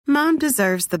Mom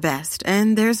deserves the best,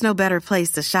 and there's no better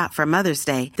place to shop for Mother's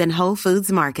Day than Whole Foods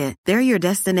Market. They're your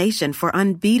destination for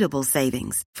unbeatable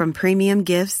savings, from premium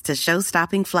gifts to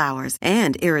show-stopping flowers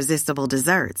and irresistible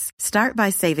desserts. Start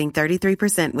by saving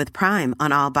 33% with Prime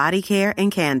on all body care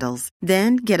and candles.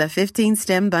 Then get a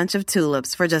 15-stem bunch of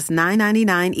tulips for just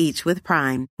 $9.99 each with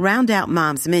Prime. Round out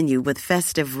Mom's menu with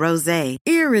festive rosé,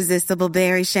 irresistible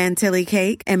berry chantilly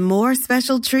cake, and more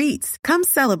special treats. Come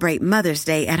celebrate Mother's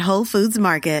Day at Whole Foods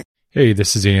Market. Hey,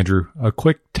 this is Andrew. A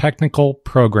quick technical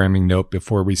programming note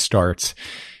before we start.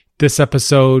 This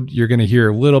episode, you're going to hear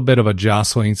a little bit of a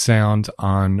jostling sound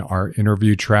on our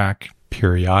interview track.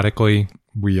 Periodically,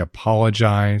 we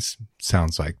apologize.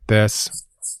 Sounds like this.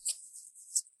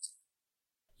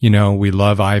 You know, we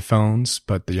love iPhones,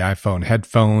 but the iPhone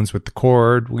headphones with the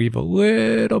cord leave a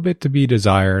little bit to be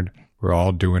desired. We're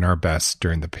all doing our best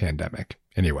during the pandemic.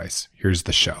 Anyways, here's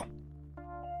the show.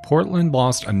 Portland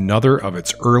lost another of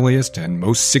its earliest and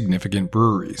most significant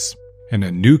breweries, and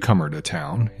a newcomer to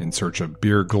town, in search of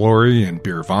beer glory and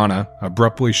beervana,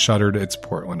 abruptly shuttered its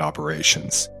Portland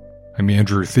operations. I'm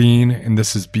Andrew Thien, and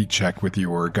this is Beat Check with the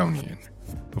Oregonian.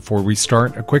 Before we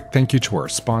start, a quick thank you to our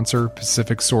sponsor,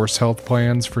 Pacific Source Health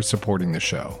Plans, for supporting the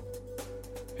show.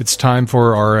 It's time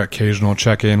for our occasional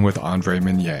check-in with Andre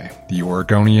Meunier, the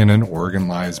Oregonian and Oregon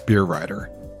Live's beer writer.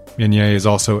 Meunier is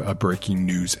also a breaking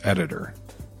news editor.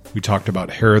 We talked about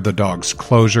Hair of the Dog's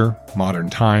closure, modern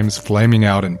times flaming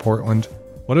out in Portland,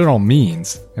 what it all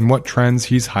means, and what trends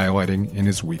he's highlighting in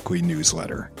his weekly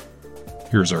newsletter.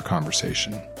 Here's our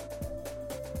conversation.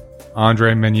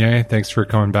 Andre Meunier, thanks for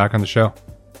coming back on the show.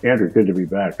 Andrew, good to be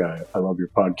back. I love your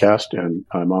podcast, and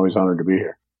I'm always honored to be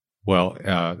here. Well,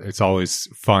 it's always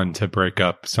fun to break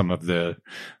up some of the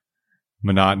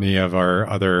monotony of our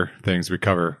other things we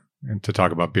cover and to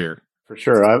talk about beer. For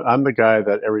sure. I'm the guy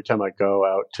that every time I go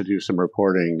out to do some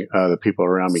reporting, the people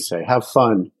around me say, have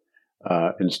fun,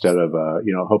 instead of,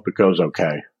 hope it goes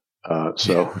okay. I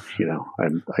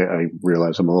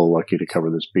realize I'm a little lucky to cover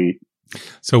this beat.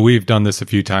 So we've done this a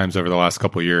few times over the last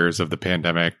couple of years of the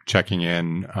pandemic, checking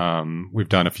in. We've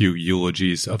done a few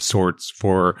eulogies of sorts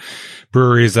for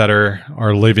breweries that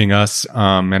are leaving us.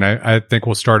 And I think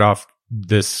we'll start off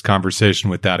this conversation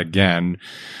with that again.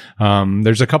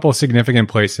 There's a couple of significant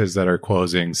places that are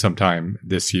closing sometime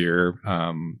this year.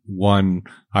 One,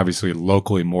 obviously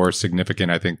locally more significant,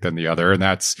 I think, than the other, and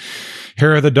that's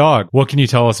Hair of the Dog. What can you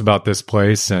tell us about this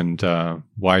place and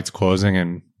why it's closing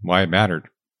and why it mattered?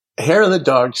 Hair of the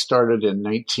Dog started in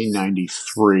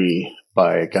 1993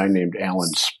 by a guy named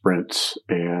Alan Sprintz,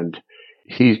 and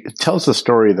he tells the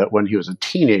story that when he was a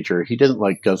teenager, he didn't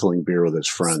like guzzling beer with his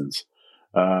friends.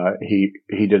 He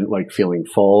didn't like feeling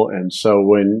full. And so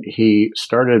when he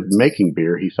started making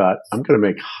beer, he thought, I'm going to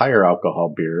make higher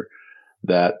alcohol beer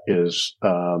that is,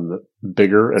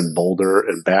 bigger and bolder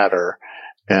and badder.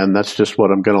 And that's just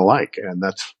what I'm going to like. And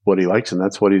that's what he likes. And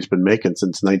that's what he's been making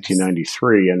since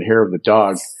 1993. And Hair of the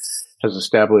Dog has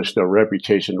established a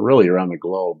reputation really around the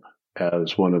globe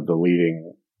as one of the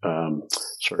leading,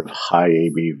 sort of high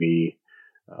ABV,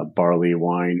 barley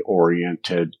wine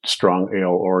oriented, strong ale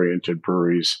oriented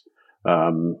breweries,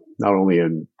 not only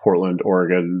in Portland,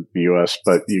 Oregon, the US,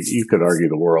 but you could argue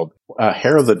the world.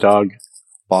 Hair of the Dog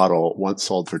bottle once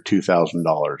sold for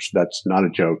 $2,000. That's not a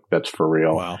joke. That's for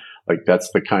real. Wow. Like that's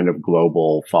the kind of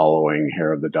global following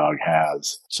Hair of the Dog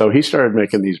has. So he started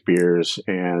making these beers,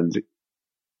 and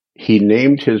he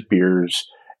named his beers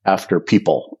after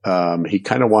people. He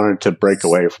kind of wanted to break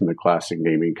away from the classic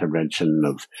naming convention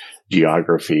of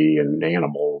geography and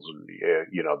animals and,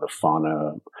 the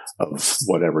fauna of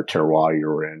whatever terroir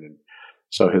you're in. And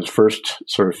so his first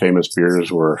sort of famous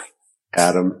beers were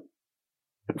Adam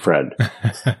and Fred.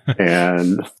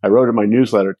 And I wrote in my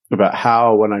newsletter about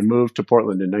how when I moved to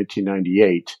Portland in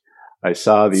 1998, I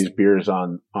saw these beers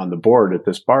on the board at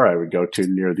this bar I would go to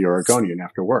near the Oregonian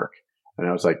after work. And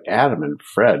I was like, Adam and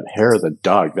Fred, Hair of the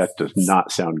Dog, that does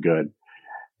not sound good.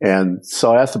 And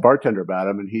so I asked the bartender about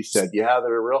them, and he said, yeah,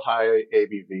 they're real high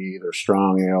ABV. They're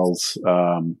strong ales.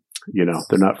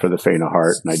 They're not for the faint of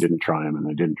heart. And I didn't try them, and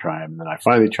I didn't try them. And then I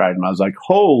finally tried them. I was like,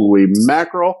 holy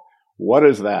mackerel, what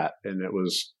is that? And it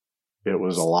was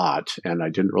a lot. And I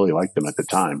didn't really like them at the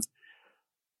time.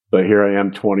 But here I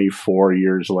am 24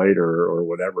 years later or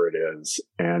whatever it is.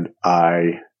 And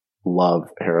I love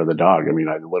Hair of the Dog. I mean,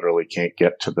 I literally can't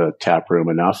get to the tap room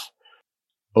enough.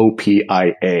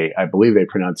 OPIA, I believe they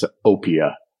pronounce it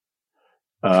Opia,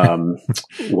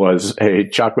 was a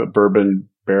chocolate bourbon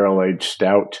barrel-aged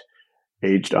stout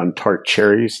aged on tart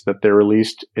cherries that they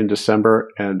released in December.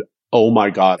 And oh my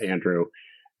God, Andrew,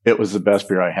 It was the best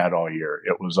beer I had all year.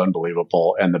 It was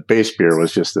unbelievable. And the base beer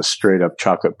was just this straight up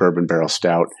chocolate bourbon barrel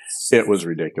stout. It was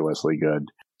ridiculously good.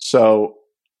 So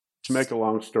to make a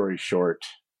long story short,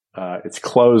 it's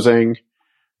closing.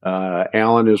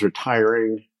 Alan is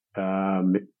retiring.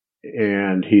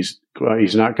 And he's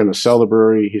not going to sell the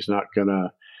brewery. He's not going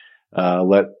to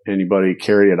let anybody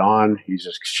carry it on. He's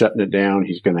just shutting it down.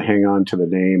 He's going to hang on to the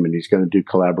name, and he's going to do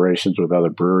collaborations with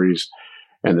other breweries.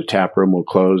 And the tap room will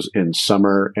close in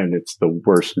summer, and it's the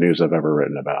worst news I've ever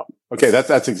written about. Okay,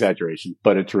 that's exaggeration,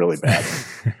 but it's really bad.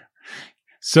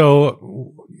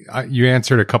 So you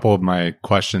answered a couple of my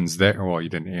questions there. Well, you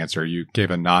didn't answer. You gave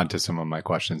a nod to some of my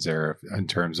questions there in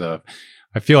terms of,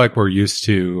 I feel like we're used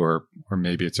to, or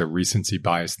maybe it's a recency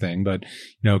bias thing, but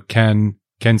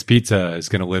Ken's Pizza is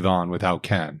going to live on without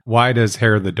Ken. Why does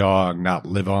Hair of the Dog not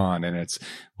live on in its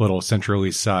little Central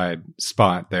East Side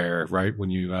spot there, right? When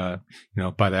you,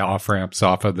 by the off ramps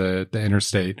off of the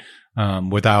interstate,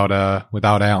 without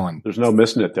Alan? There's no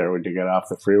missing it there when you get off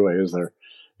the freeway, is there?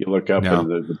 You look up and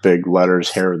the big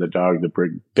letters, Hair of the Dog,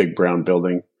 the big brown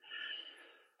building.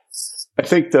 I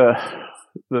think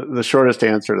the shortest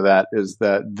answer to that is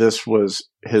that this was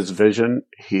his vision.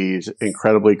 He's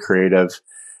incredibly creative.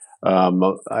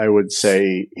 I would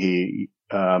say I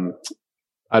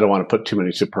don't want to put too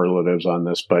many superlatives on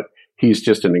this, but he's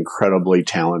just an incredibly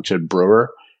talented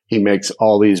brewer. He makes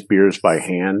all these beers by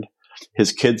hand.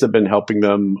 His kids have been helping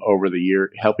him over the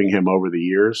years,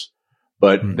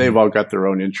 but they've all got their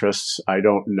own interests. I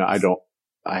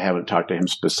haven't talked to him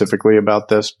specifically about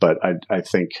this, but I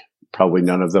think probably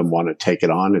none of them want to take it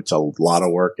on. It's a lot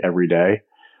of work every day.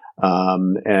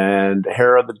 And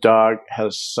Hair of the Dog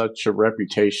has such a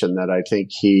reputation that I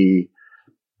think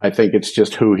it's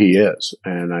just who he is.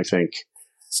 And I think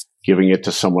giving it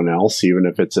to someone else, even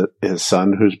if it's his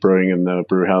son who's brewing in the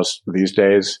brew house these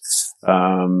days,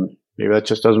 maybe that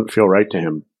just doesn't feel right to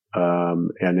him.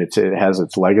 And it has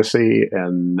its legacy,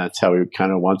 and that's how he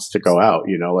kind of wants to go out,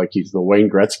 like he's the Wayne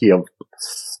Gretzky of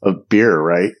beer,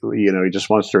 right? He just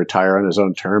wants to retire on his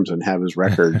own terms and have his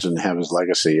records and have his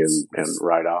legacy and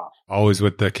ride off. Always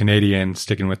with the Canadian,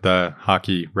 sticking with the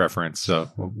hockey reference. So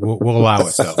we'll allow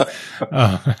it though.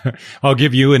 I'll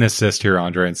give you an assist here,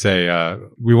 Andre, and say,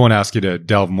 we won't ask you to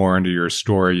delve more into your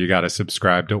story. You got to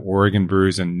subscribe to Oregon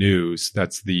Brews and News.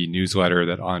 That's the newsletter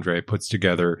that Andre puts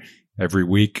together every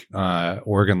week.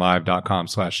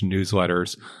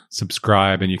 OregonLive.com/newsletters.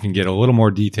 Subscribe, and you can get a little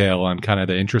more detail on kind of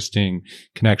the interesting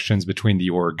connections between the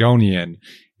Oregonian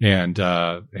and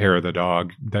Hair of the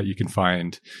Dog that you can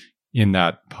find in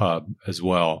that pub as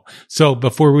well. So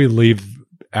before we leave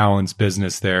Alan's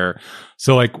business there,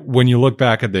 so like when you look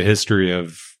back at the history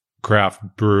of craft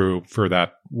brew, for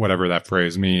that, whatever that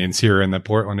phrase means, here in the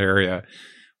Portland area,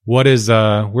 what is,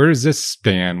 where does this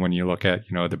stand when you look at,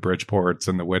 the Bridgeports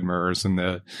and the Widmers and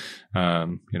the,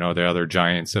 the other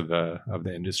giants of the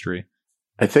industry?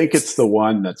 I think it's the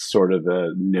one that's sort of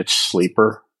the niche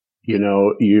sleeper.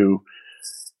 You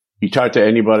talk to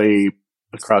anybody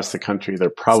across the country, they're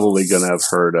probably going to have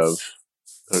heard of,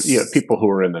 people who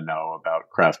are in the know about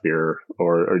craft beer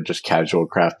or just casual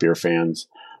craft beer fans.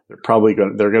 They're going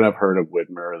to have heard of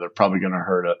Widmer. They're probably going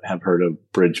to have heard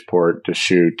of Bridgeport,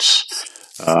 Deschutes,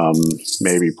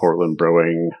 maybe Portland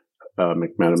Brewing,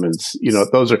 McMenamins.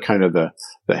 Those are kind of the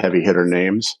heavy hitter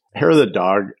names. Hair of the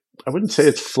Dog, I wouldn't say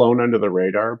it's flown under the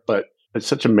radar, but it's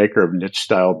such a maker of niche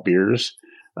style beers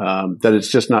that it's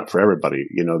just not for everybody.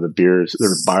 The beers,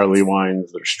 they're barley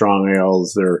wines, they're strong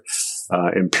ales, they're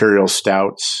imperial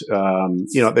stouts.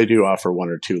 They do offer one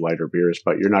or two lighter beers,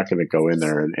 but you're not going to go in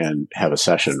there and have a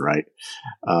session, right?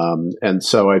 And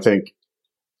so I think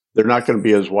they're not going to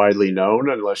be as widely known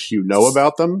unless you know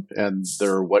about them and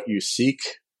they're what you seek.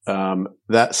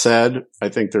 That said, I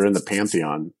think they're in the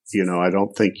pantheon. I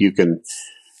don't think you can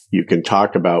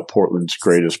talk about Portland's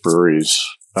greatest breweries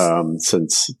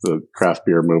since the craft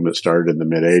beer movement started in the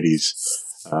mid 80s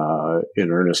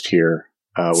in earnest here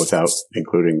without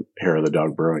including Hair of the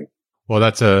Dog Brewing. Well,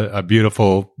 that's a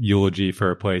beautiful eulogy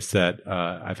for a place that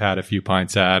I've had a few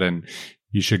pints at, and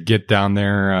you should get down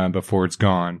there before it's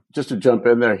gone. Just to jump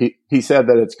in there, he said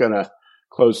that it's going to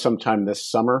close sometime this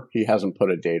summer. He hasn't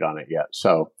put a date on it yet.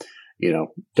 So,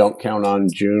 don't count on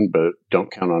June, but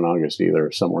don't count on August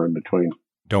either, somewhere in between.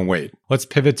 Don't wait. Let's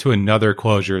pivot to another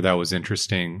closure that was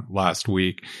interesting last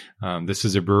week. This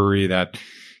is a brewery that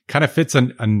kind of fits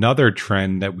another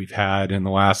trend that we've had in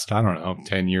the last,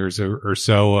 10 years or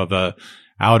so of a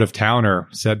out-of-towner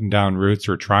setting down roots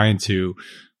or trying to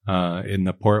in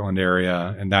the Portland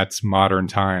area, and that's Modern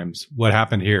Times. What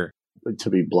happened here? To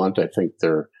be blunt, I think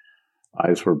their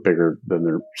eyes were bigger than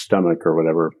their stomach, or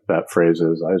whatever that phrase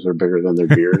is. Eyes are bigger than their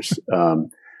beers.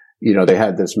 they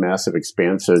had this massive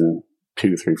expansion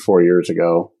 2, 3, 4 years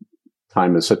ago.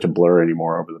 Time is such a blur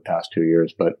anymore over the past 2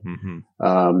 years, but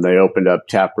they opened up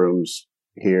tap rooms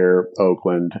here,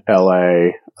 Oakland,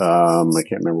 LA. I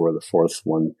can't remember where the fourth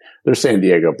one. They're San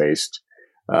Diego based,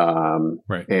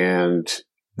 right. And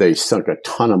they sunk a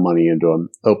ton of money into them,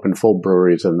 opened full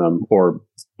breweries in them, or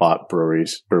bought brew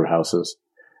houses,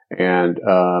 and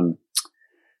then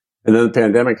the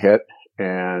pandemic hit,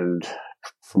 and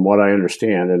from what I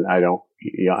understand, and I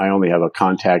only have a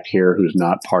contact here who's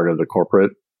not part of the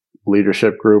corporate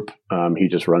leadership group. He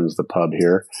just runs the pub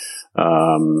here.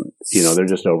 They're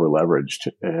just over leveraged,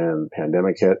 and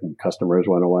pandemic hit and customers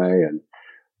went away, and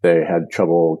they had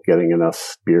trouble getting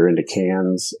enough beer into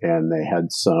cans, and they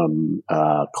had some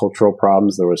cultural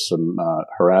problems. There was some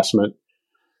harassment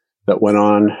that went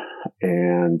on,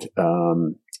 and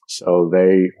so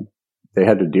they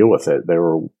had to deal with it. They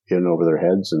were in over their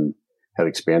heads and had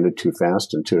expanded too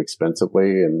fast and too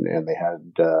expensively, and they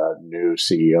had a new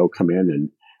CEO come in and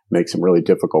make some really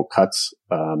difficult cuts.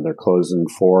 They're closing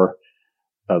 4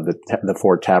 of the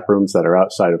 4 tap rooms that are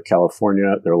outside of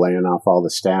California. They're laying off all the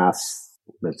staff.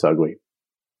 It's ugly.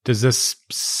 Does this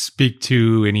speak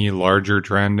to any larger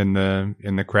trend in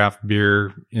the craft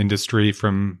beer industry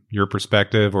from your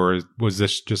perspective, or was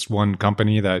this just one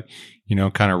company that,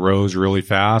 kind of rose really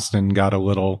fast and got a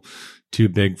little too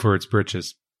big for its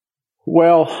britches?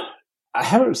 Well, I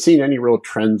haven't seen any real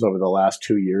trends over the last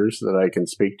 2 years that I can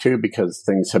speak to, because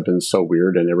things have been so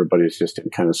weird and everybody's just in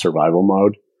kind of survival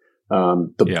mode.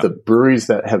 The breweries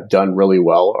that have done really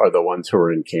well are the ones who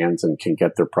are in cans and can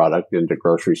get their product into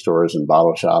grocery stores and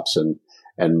bottle shops and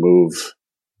move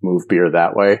beer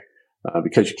that way.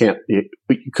 Because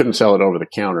you couldn't sell it over the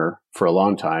counter for a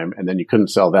long time, and then you couldn't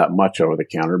sell that much over the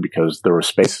counter because there were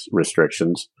space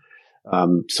restrictions.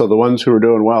 So the ones who are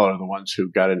doing well are the ones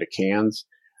who got into cans.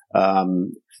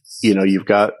 You've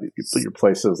got your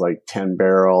places like 10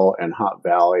 Barrel and Hop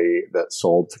Valley that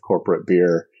sold to corporate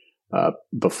beer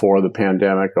before the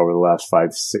pandemic over the last 4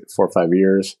 or 5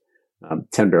 years.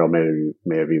 10 Barrel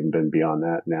may have even been beyond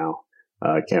that now.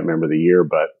 I can't remember the year,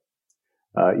 but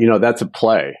that's a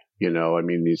play. There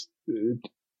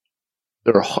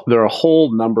are a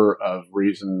whole number of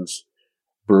reasons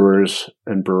brewers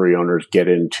and brewery owners get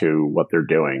into what they're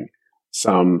doing.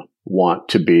 Some want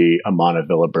to be a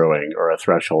Montevilla Brewing or a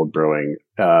Threshold Brewing,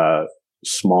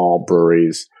 small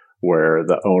breweries where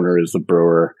the owner is the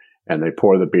brewer and they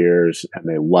pour the beers and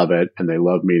they love it and they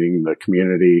love meeting the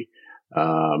community,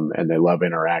 and they love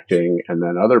interacting. And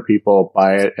then other people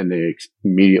buy it and they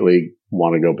immediately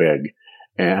want to go big,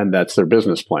 and that's their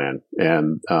business plan.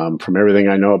 And from everything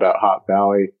I know about Hop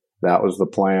Valley, that was the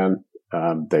plan.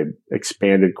 They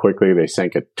expanded quickly. They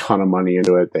sank a ton of money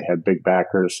into it. They had big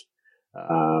backers.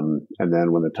 And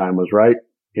then when the time was right,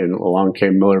 along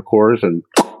came Miller Coors, and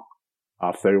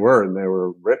off they were, and they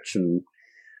were rich. And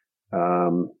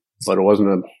but it wasn't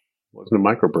a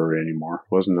microbrewery anymore.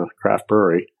 It wasn't a craft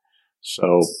brewery.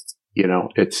 So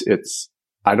it's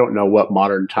I don't know what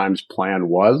Modern Times' plan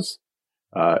was.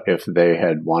 If they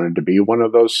had wanted to be one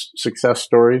of those success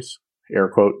stories, air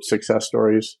quote success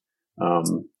stories,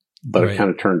 but right. It kind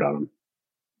of turned on them.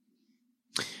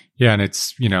 Yeah, and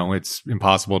it's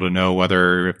impossible to know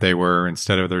whether if they were,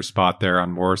 instead of their spot there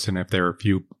on Morrison, if they were a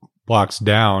few blocks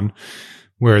down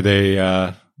where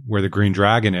the Green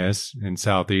Dragon is in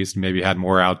Southeast, maybe had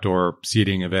more outdoor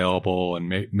seating available, and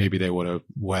maybe they would have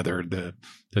weathered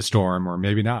the storm, or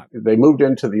maybe not. They moved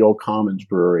into the old Commons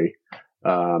Brewery.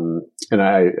 And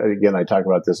I talk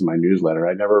about this in my newsletter.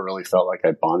 I never really felt like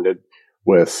I bonded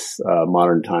with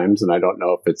Modern Times, and I don't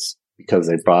know if it's because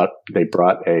they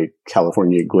brought a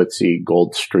California glitzy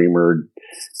gold streamer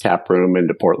tap room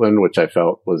into Portland, which I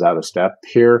felt was out of step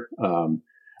here.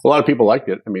 A lot of people liked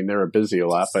it. I mean, they were busy a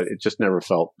lot, but it just never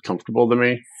felt comfortable to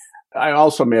me. I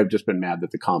also may have just been mad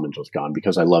that the Commons was gone,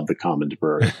 because I love the Commons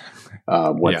Brewery,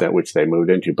 which they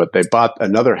moved into. But they bought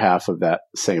another half of that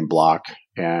same block,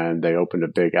 and they opened a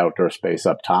big outdoor space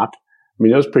up top. I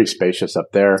mean, it was pretty spacious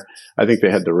up there. I think they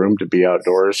had the room to be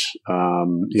outdoors.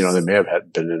 They may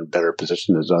have been in a better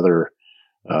position as other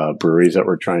breweries that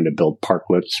were trying to build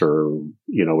parklets or,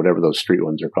 whatever those street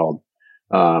ones are called.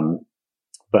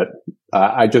 But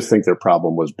I just think their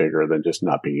problem was bigger than just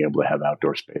not being able to have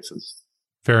outdoor spaces.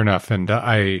 Fair enough. And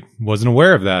I wasn't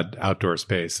aware of that outdoor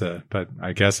space, but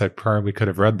I guess I probably could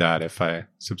have read that if I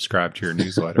subscribed to your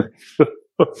newsletter.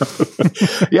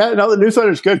 Yeah, no, the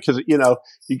newsletter is good because,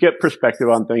 you get perspective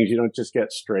on things. You don't just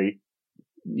get straight,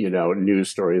 news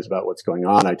stories about what's going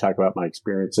on. I talk about my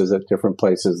experiences at different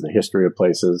places, the history of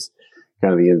places,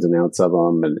 kind of the ins and outs of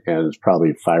them. And it's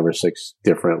probably 5 or 6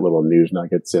 different little news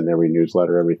nuggets in every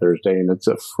newsletter every Thursday. And it's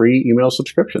a free email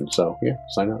subscription. So yeah,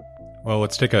 sign up. Well,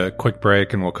 let's take a quick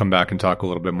break and we'll come back and talk a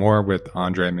little bit more with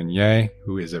Andre Meunier,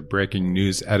 who is a breaking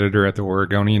news editor at the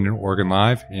Oregonian and Oregon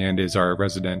Live and is our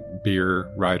resident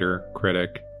beer writer,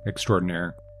 critic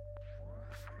extraordinaire.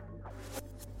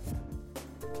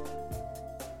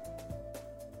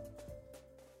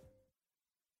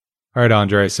 All right,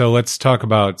 Andre. So let's talk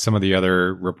about some of the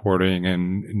other reporting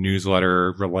and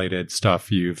newsletter related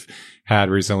stuff you've had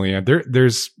recently.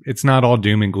 It's not all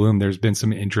doom and gloom. There's been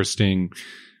some interesting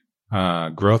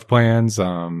growth plans,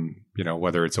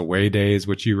 whether it's away days,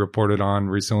 which you reported on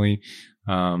recently.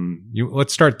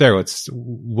 Let's start there.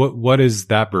 What is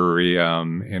that brewery,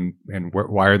 and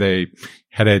why are they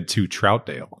headed to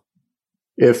Troutdale?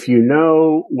 If you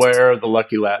know where the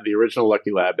original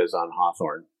Lucky Lab is on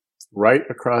Hawthorne, right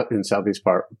across in Southeast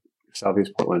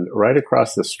Portland, right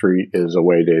across the street is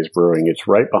Away Days Brewing. It's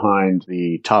right behind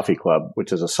the Toffee Club,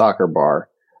 which is a soccer bar,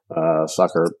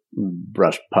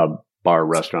 pub, bar,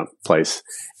 restaurant place.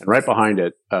 And right behind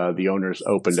it, the owners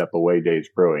opened up Away Days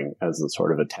Brewing as the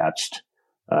sort of attached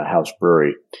house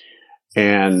brewery.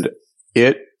 And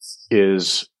it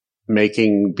is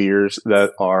making beers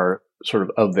that are sort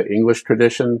of the English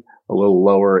tradition, a little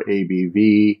lower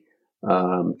ABV,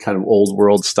 kind of old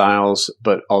world styles,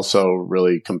 but also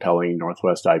really compelling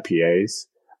Northwest IPAs.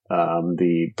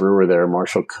 The brewer there,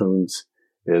 Marshall Coons,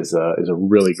 is a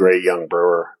really great young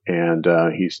brewer, and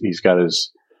he's got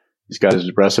his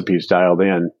recipes dialed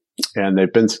in, and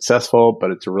they've been successful.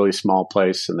 But it's a really small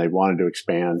place, and they wanted to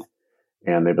expand,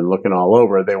 and they've been looking all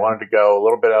over. They wanted to go a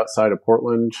little bit outside of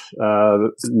Portland.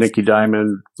 Nikki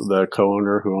Diamond, the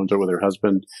co-owner who owns it with her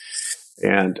husband,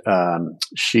 and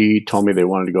she told me they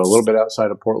wanted to go a little bit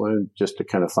outside of Portland just to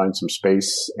kind of find some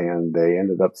space. And they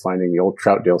ended up finding the old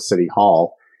Troutdale City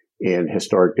Hall in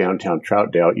historic downtown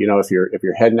Troutdale. You know, if you're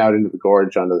heading out into the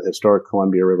gorge onto the historic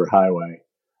Columbia River Highway,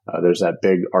 there's that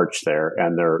big arch there,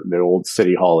 and the old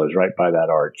City Hall is right by that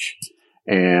arch.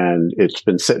 And it's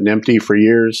been sitting empty for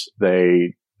years.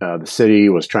 The city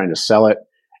was trying to sell it,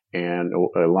 and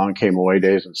along came Away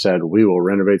Days and said, we will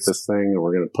renovate this thing, and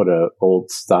we're going to put an old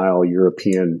style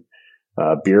European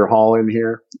beer hall in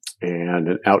here and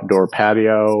an outdoor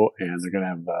patio. And they're going to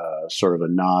have sort of a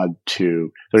nod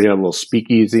to, they're going to have a little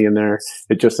speakeasy in there.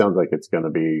 It just sounds like it's going to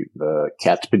be the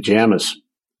cat's pajamas.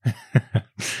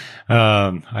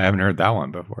 I haven't heard that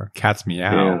one before. Cat's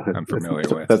Meow. Yeah, I'm familiar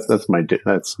with.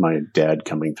 That's my dad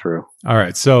coming through. All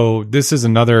right. So this is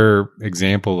another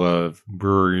example of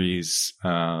breweries,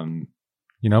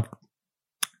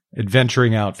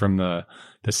 adventuring out from the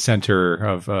center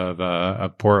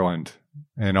of Portland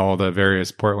and all the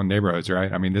various Portland neighborhoods,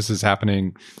 right? I mean, this is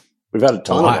happening. We've got a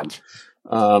ton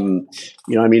of them.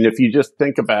 If you just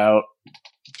think about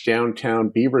downtown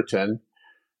Beaverton,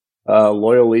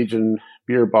 Loyal Legion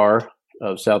Beer Bar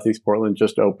of Southeast Portland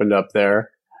just opened up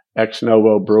there. Ex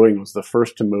Novo Brewing was the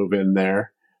first to move in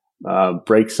there.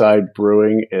 Breakside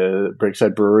Brewery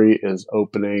is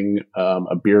opening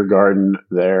a beer garden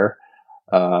there.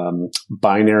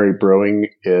 Binary Brewing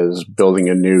is building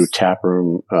a new tap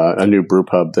room, a new brew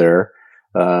pub there.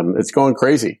 It's going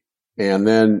crazy. And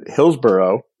then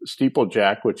Hillsboro,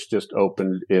 Steeplejack, which just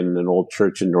opened in an old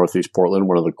church in Northeast Portland,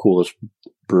 one of the coolest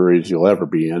breweries you'll ever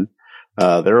be in.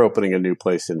 They're opening a new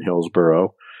place in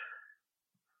Hillsboro.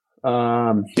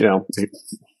 And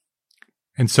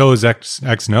so is Ex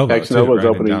Novo. Ex Novo is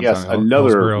opening, yes,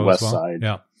 another West Side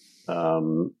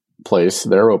place.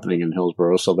 They're opening in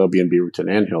Hillsboro, so they'll be in Beaverton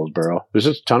and Hillsboro. There's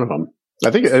just a ton of them. I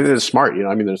think it is smart. You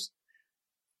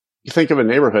think of a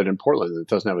neighborhood in Portland that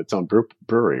doesn't have its own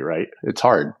brewery, right? It's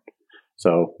hard.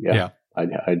 So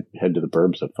I'd head to the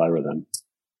burbs at 5 of them.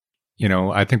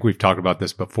 I think we've talked about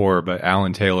this before, but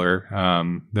Alan Taylor,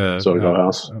 the Zoigl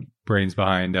House, brains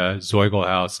behind Zoigl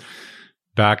House,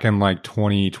 back in like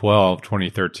 2012,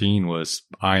 2013 was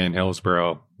in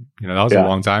Hillsboro. That was a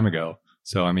long time ago.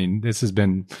 So, I mean,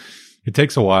 it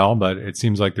takes a while, but it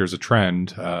seems like there's a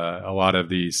trend. A lot of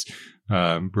these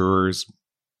brewers,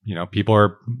 people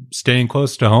are staying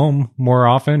close to home more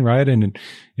often, right? And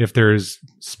if there's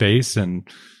space and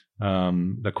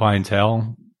the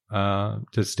clientele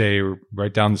to stay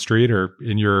right down the street or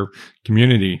in your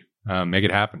community, make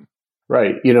it happen.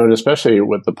 Right. And especially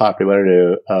with the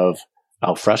popularity of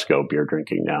al fresco beer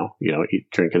drinking now,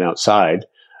 drinking outside,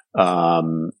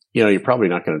 you're probably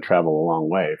not going to travel a long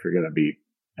way if you're going to be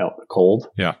out in the cold.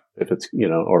 Yeah. If it's,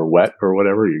 or wet or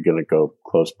whatever, you're going to go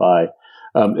close by.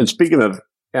 And speaking of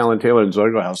Alan Taylor and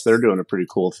Zoigl House, they're doing a pretty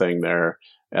cool thing there.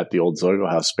 at the old Zoigle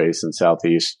House space in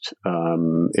Southeast,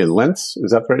 in Lentz.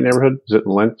 Is that the right neighborhood? Is it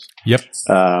in Lentz? Yep.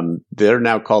 They're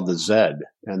now called the Zed,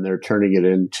 and they're turning it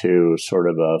into sort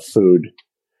of a food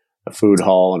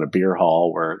hall and a beer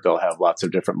hall where they'll have lots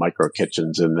of different micro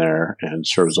kitchens in there and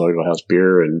serve Zoigle House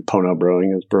beer, and Pono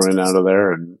Brewing is brewing out of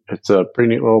there. And it's a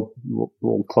pretty neat little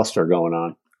cluster going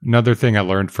on. Another thing I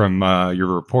learned from your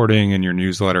reporting and your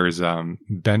newsletter is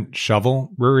Bent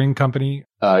Shovel Brewing Company.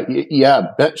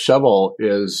 Bent Shovel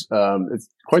is it's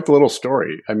quite the little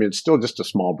story. I mean, it's still just a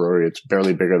small brewery. It's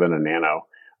barely bigger than a Nano.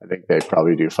 I think they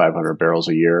probably do 500 barrels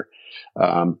a year.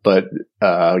 But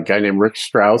a guy named Rick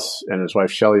Strauss and his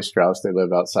wife Shelly Strauss, they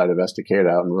live outside of Estacada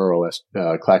out in rural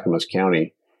Clackamas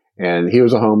County. And he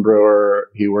was a home brewer.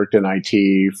 He worked in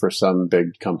IT for some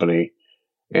big company.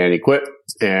 And he quit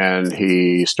and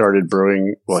he started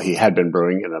brewing. Well, he had been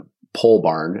brewing in a pole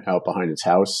barn out behind his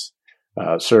house,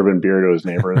 serving beer to his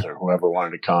neighbors or whoever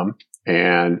wanted to come.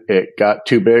 And it got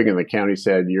too big and the county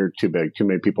said, "You're too big, too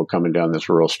many people coming down this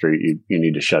rural street. You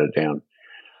need to shut it down."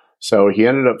 So he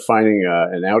ended up finding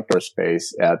an outdoor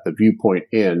space at the Viewpoint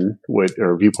Inn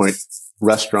or Viewpoint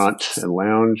Restaurant and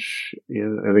Lounge.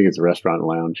 I think it's a restaurant and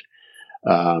lounge.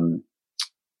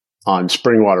 On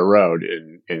Springwater Road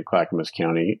in Clackamas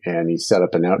County. And he set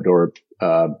up an outdoor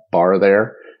bar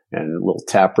there and a little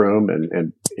tap room.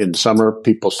 And in summer,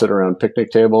 people sit around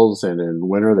picnic tables, and in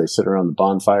winter, they sit around the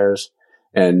bonfires.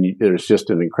 And there's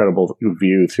just an incredible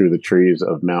view through the trees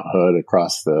of Mount Hood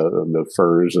across the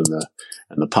firs and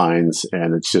the pines.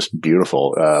 And it's just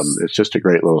beautiful. It's just a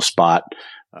great little spot.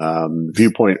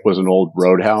 Viewpoint was an old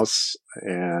roadhouse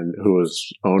and who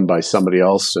was owned by somebody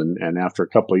else. And after a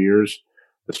couple of years,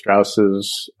 the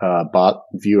Strausses bought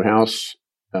Viewpoint.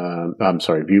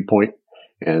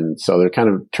 And so they're kind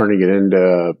of turning it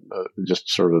into just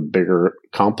sort of a bigger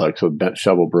complex with Bent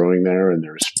Shovel Brewing there. And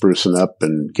they're sprucing up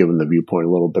and giving the Viewpoint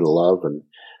a little bit of love. And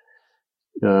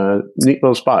neat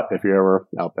little spot if you're ever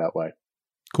out that way.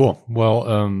 Cool.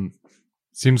 Well,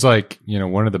 seems like,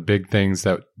 one of the big things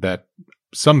that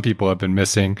some people have been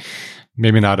missing,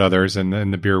 maybe not others in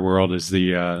the beer world, is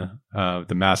the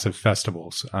massive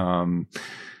festivals.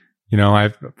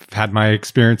 I've had my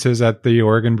experiences at the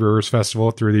Oregon Brewers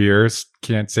Festival through the years.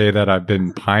 Can't say that I've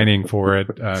been pining for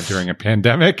it during a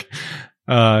pandemic.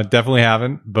 Definitely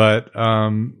haven't. But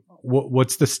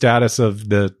what's the status of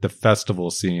the festival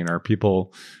scene? Are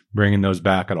people bringing those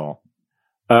back at all?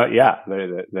 Yeah,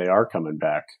 they are coming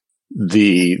back.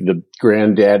 The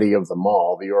granddaddy of them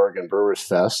all, the Oregon Brewers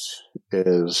Fest,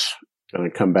 is going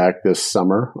to come back this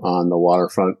summer on the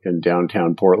waterfront in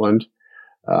downtown Portland.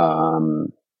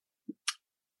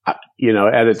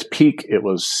 At its peak, it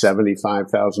was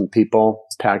 75,000 people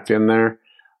packed in there.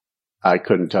 I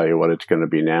couldn't tell you what it's going to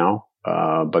be now,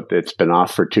 but it's been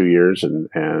off for 2 years,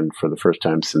 and for the first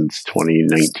time since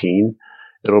 2019,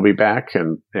 it'll be back.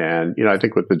 And I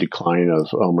think with the decline of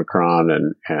Omicron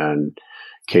and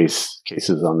cases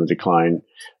on the decline,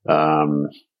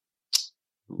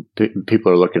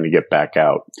 people are looking to get back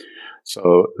out.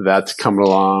 So that's coming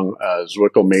along.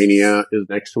 Zwickelmania is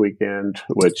next weekend,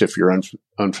 which if you're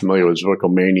unfamiliar with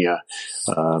Zwickelmania,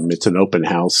 it's an open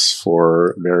house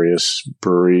for various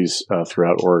breweries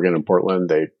throughout Oregon and Portland.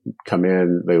 They come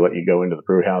in, they let you go into the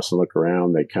brew house and look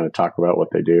around. They kind of talk about what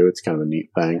they do. It's kind of a neat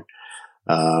thing.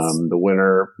 The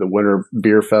Winter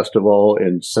Beer Festival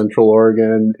in Central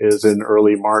Oregon is in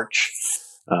early March.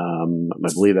 I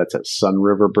believe that's at Sun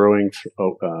River Brewing,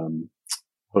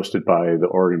 hosted by the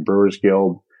Oregon Brewers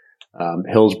Guild.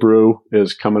 Hills Brew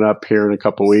is coming up here in a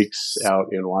couple weeks out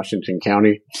in Washington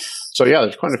County. So yeah,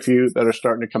 there's quite a few that are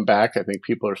starting to come back. I think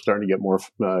people are starting to get more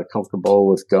comfortable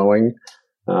with going.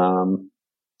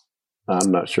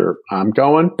 I'm not sure I'm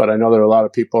going, but I know there are a lot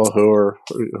of people who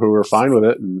are fine with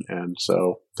it, and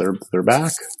so they're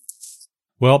back.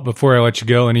 Well, before I let you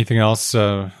go, anything else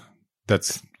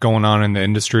that's going on in the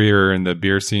industry or in the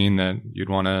beer scene that you'd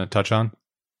want to touch on?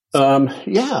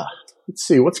 Yeah. Let's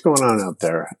see what's going on out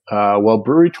there. Well,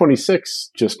 Brewery 26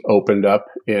 just opened up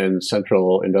in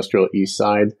Central Industrial East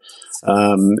Side.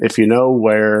 If you know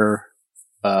where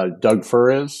Doug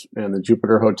Fir is and the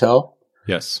Jupiter Hotel,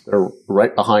 yes, they're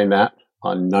right behind that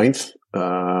on 9th.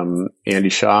 Andy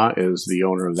Shaw is the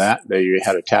owner of that. They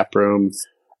had a tap room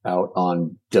out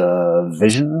on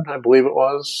Division, I believe it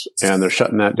was, and they're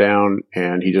shutting that down.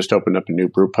 And he just opened up a new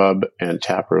brew pub and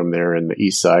tap room there in the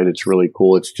east side. It's really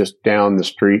cool. It's just down the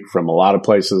street from a lot of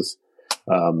places.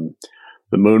 The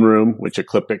Moon Room, which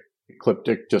Ecliptic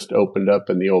just opened up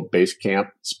in the old base camp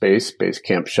space. Base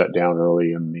camp shut down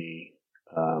early in the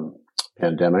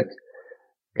pandemic,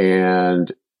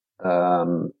 and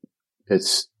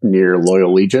it's near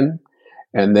Loyal Legion.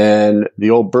 And then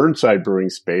the old Burnside brewing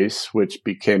space, which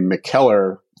became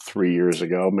Mikkeller 3 years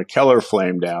ago, Mikkeller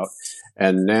flamed out.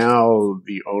 And now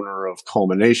the owner of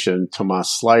Culmination, Tomas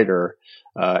Slider,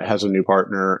 has a new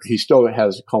partner. He still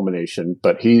has Culmination,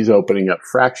 but he's opening up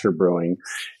Fracture Brewing,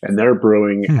 and they're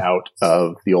brewing out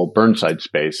of the old Burnside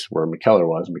space where Mikkeller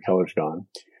was. Mikkeller's gone.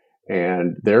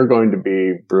 And they're going to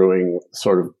be brewing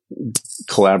sort of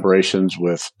collaborations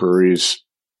with breweries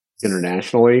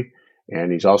internationally.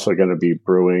 And he's also going to be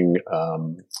brewing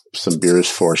some beers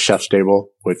for Chef's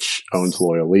Table, which owns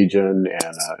Loyal Legion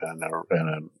and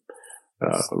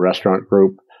a restaurant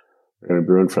group. They're going to be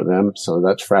brewing for them. So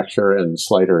that's Fracture, and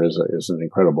Slider is an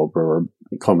incredible brewer.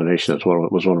 Culmination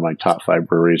was one of my top 5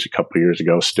 breweries a couple of years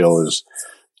ago, still is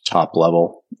top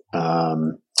level.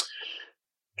 And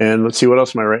let's see, what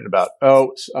else am I writing about?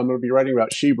 Oh, I'm going to be writing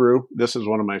about Shebrew. This is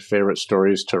one of my favorite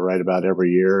stories to write about every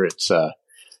year. It's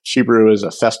Shebrew is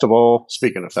a festival,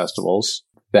 speaking of festivals,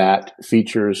 that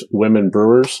features women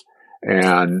brewers,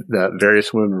 and that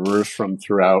various women brewers from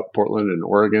throughout Portland and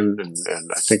Oregon and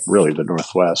I think really the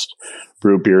Northwest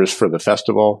brew beers for the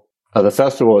festival. The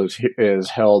festival is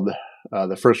held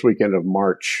the first weekend of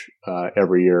March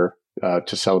every year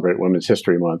to celebrate Women's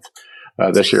History Month.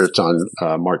 This year it's on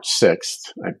March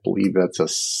 6th. I believe that's a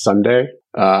Sunday.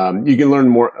 You can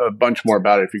learn a bunch more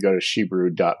about it if you go to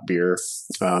shebrew.beer.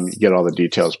 You get all the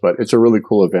details, but it's a really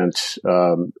cool event.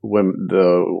 The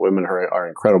women are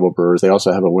incredible brewers. They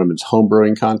also have a women's home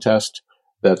brewing contest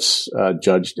that's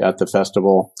judged at the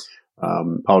festival.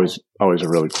 Always a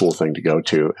really cool thing to go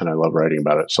to, and I love writing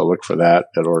about it. So look for that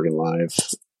at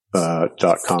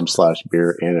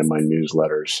OregonLive.com/beer and in my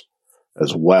newsletters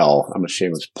as well. I'm a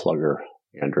shameless plugger,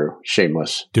 Andrew.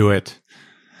 Shameless. Do it.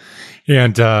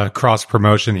 And cross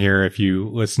promotion here. If you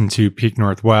listen to Peak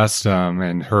Northwest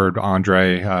and heard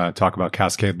Andre talk about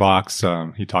Cascade Locks,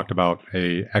 he talked about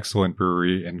a excellent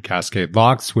brewery in Cascade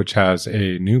Locks, which has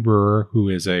a new brewer who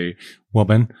is a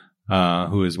woman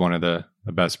who is one of the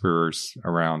best brewers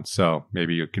around. So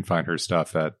maybe you can find her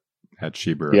stuff at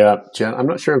Shebrew. Yeah, Jen. I'm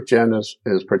not sure if Jen is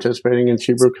participating in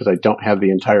Shebrew because I don't have the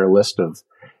entire list of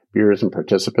beers and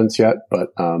participants yet, but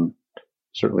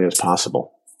certainly is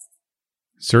possible.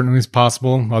 Certainly is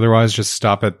possible. Otherwise, just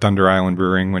stop at Thunder Island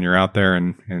Brewing when you're out there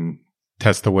and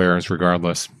test the wares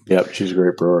regardless. Yep, she's a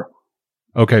great brewer.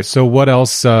 Okay, so what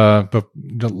else? But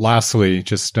lastly,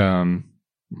 just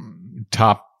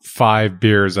top 5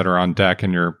 beers that are on deck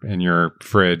in your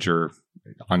fridge or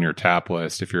on your tap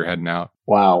list if you're heading out.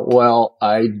 Wow. Well,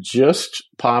 I just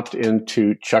popped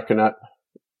into Chuckanut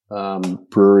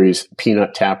Brewery's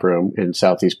Peanut Tap Room in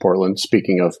Southeast Portland.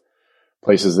 Speaking of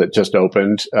places that just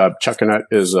opened, Chuckanut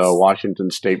is a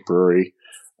Washington State brewery,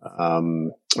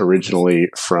 originally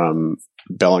from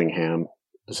Bellingham.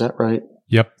 Is that right?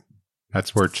 Yep.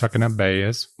 That's where Chuckanut Bay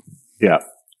is. Yeah.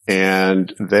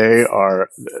 And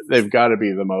they've got to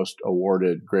be the most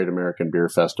awarded Great American Beer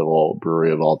Festival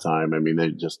brewery of all time. I mean,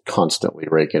 they just constantly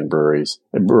rake in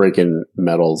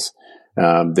medals.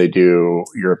 They do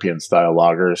European style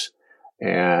lagers,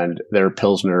 and their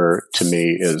Pilsner to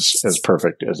me is as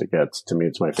perfect as it gets. To me,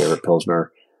 it's my favorite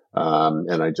Pilsner.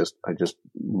 And I just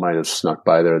might have snuck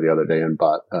by there the other day and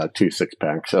bought 2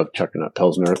 6-packs of Chuckanut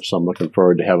Pilsner. So I'm looking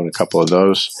forward to having a couple of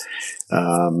those.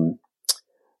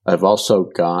 I've also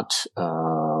got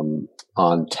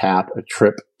on tap a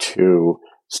trip to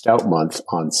Stout Month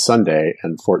on Sunday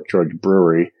and Fort George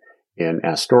Brewery in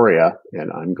Astoria,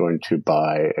 and I'm going to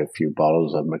buy a few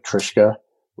bottles of Matryoshka,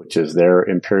 which is their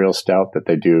imperial stout that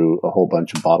they do a whole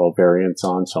bunch of bottle variants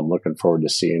on. So I'm looking forward to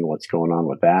seeing what's going on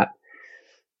with that.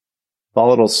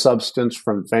 Volatile Substance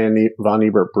from Von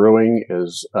Ebert Brewing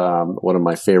is one of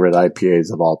my favorite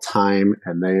IPAs of all time,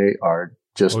 and they are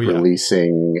just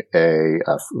releasing a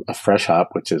fresh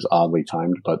hop, which is oddly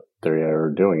timed, but they are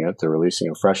doing it. They're releasing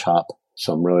a fresh hop,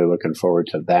 so I'm really looking forward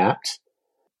to that.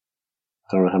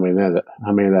 I don't know how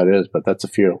many that is, but that's a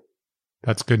few.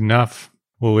 That's good enough.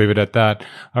 We'll leave it at that.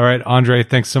 All right, Andre,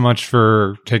 thanks so much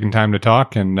for taking time to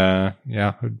talk, and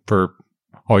for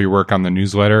all your work on the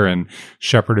newsletter and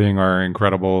shepherding our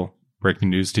incredible breaking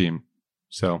news team.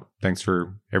 So thanks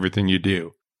for everything you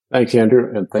do. Thanks, Andrew,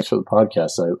 and thanks for the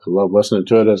podcast. I love listening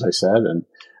to it, as I said, and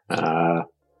I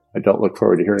don't look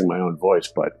forward to hearing my own voice,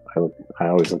 but I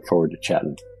always look forward to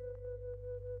chatting.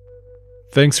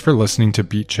 Thanks for listening to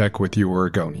Beat Check with You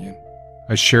Oregonian.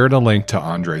 I shared a link to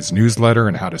Andre's newsletter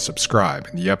and how to subscribe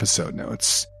in the episode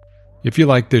notes. If you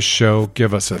like this show,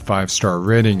 give us a 5-star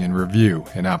rating and review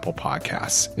in Apple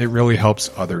Podcasts. It really helps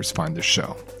others find the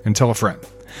show. And tell a friend.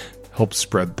 Help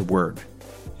spread the word.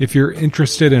 If you're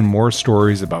interested in more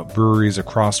stories about breweries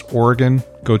across Oregon,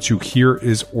 go to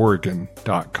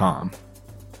hereisoregon.com.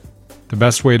 The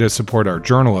best way to support our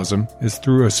journalism is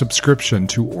through a subscription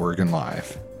to Oregon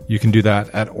Live. You can do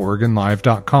that at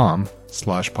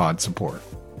OregonLive.com/pod support.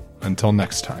 Until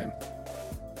next time.